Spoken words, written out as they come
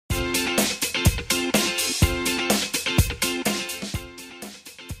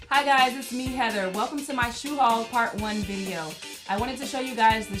Hi guys, it's me Heather. Welcome to my shoe haul part 1 video. I wanted to show you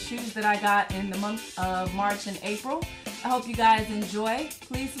guys the shoes that I got in the month of March and April. I hope you guys enjoy.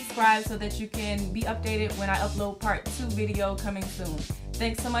 Please subscribe so that you can be updated when I upload part 2 video coming soon.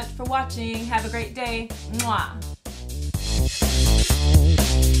 Thanks so much for watching. Have a great day. Mwah!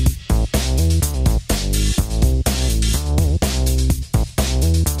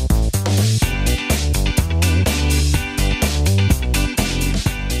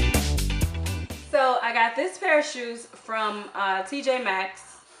 I got this pair of shoes from TJ Maxx.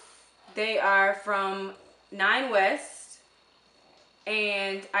 They are from 9 West,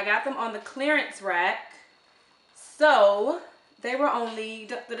 and I got them on the clearance rack. So they were only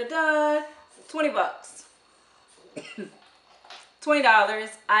 20 bucks. $20.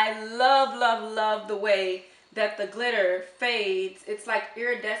 I love the way that the glitter fades. It's like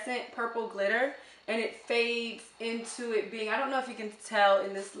iridescent purple glitter, and it fades into it being, I don't know if you can tell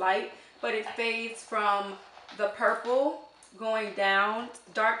in this light, but it fades from the purple going down,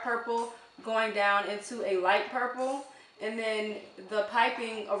 dark purple going down into a light purple, and then the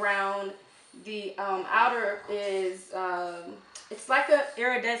piping around the outer is it's like a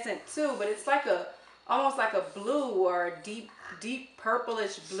iridescent too, but it's like a almost like a blue or deep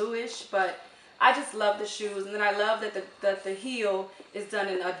purplish bluish. But I just love the shoes, and then I love that the heel is done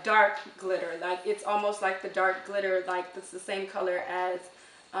in a dark glitter, like it's almost like the dark glitter, like it's the same color as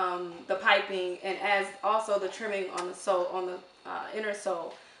the piping, and as also the trimming on the sole, on the inner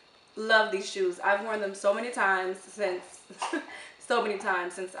sole. Love these shoes. I've worn them so many times since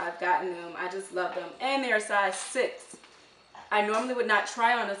I've gotten them. I just love them, and they're a size 6. I normally would not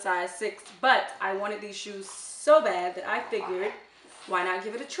try on a size 6, but I wanted these shoes so bad that I figured, why not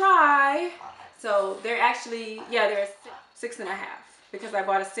give it a try? So they're actually, yeah, they're a 6.5, because I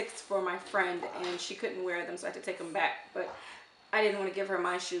bought a 6 for my friend and she couldn't wear them, so I had to take them back. But I didn't want to give her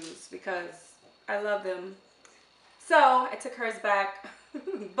my shoes because I love them. So I took hers back,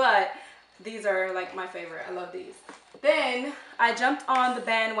 but these are like my favorite. I love these. Then I jumped on the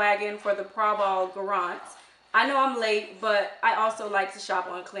bandwagon for the Prabal Garant. I know I'm late, but I also like to shop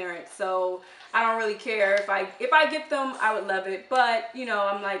on clearance, so I don't really care if I get them. I would love it, but you know,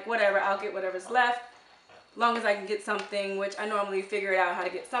 I'm like, whatever, I'll get whatever's left, as long as I can get something, which I normally figure it out how to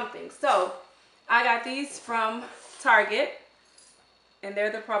get something. So I got these from Target, and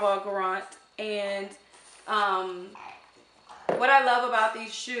they're the Prabal Garant. And what I love about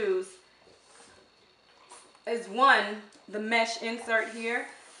these shoes is, one, the mesh insert here.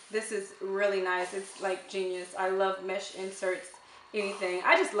 This is really nice. It's like genius. I love mesh inserts, anything.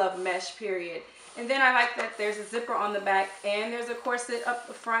 I just love mesh, period. And then I like that there's a zipper on the back, and there's a corset up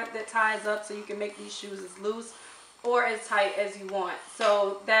the front that ties up, so you can make these shoes as loose or as tight as you want.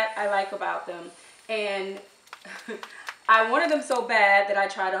 So that I like about them. And I wanted them so bad that I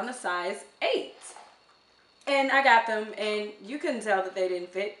tried on a size 8. And I got them, and you couldn't tell that they didn't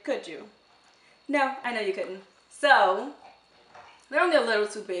fit, could you? No, I know you couldn't. So they're only a little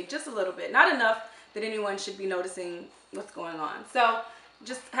too big, just a little bit. Not enough that anyone should be noticing what's going on. So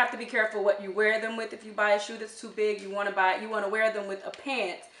just have to be careful what you wear them with. If you buy a shoe that's too big, you want to wear them with a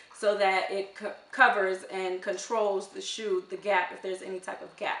pant so that it covers and controls the shoe, the gap, if there's any type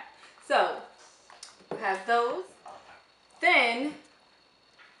of gap. So I have those. Then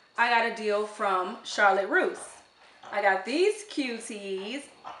I got a deal from Charlotte Russe. I got these cuties.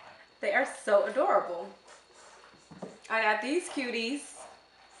 They are so adorable. I got these cuties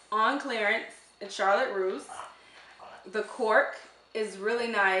on clearance at Charlotte Russe. The cork is really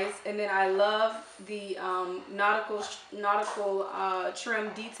nice, and then I love the nautical trim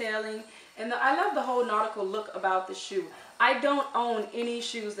detailing, and I love the whole nautical look about the shoe. I don't own any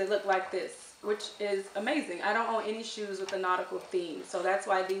shoes that look like this, which is amazing. I don't own any shoes with a nautical theme, so that's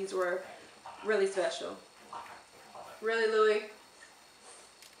why these were really special. Really, Louis?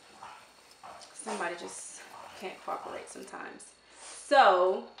 Somebody just can't cooperate sometimes.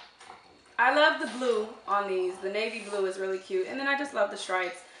 So I love the blue on these. The navy blue is really cute, and then I just love the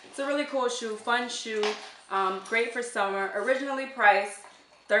stripes. It's a really cool shoe, fun shoe, great for summer. Originally priced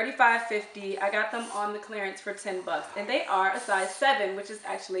 $35.50. I got them on the clearance for 10 bucks, and they are a size 7, which is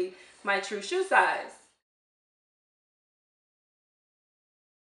actually my true shoe size.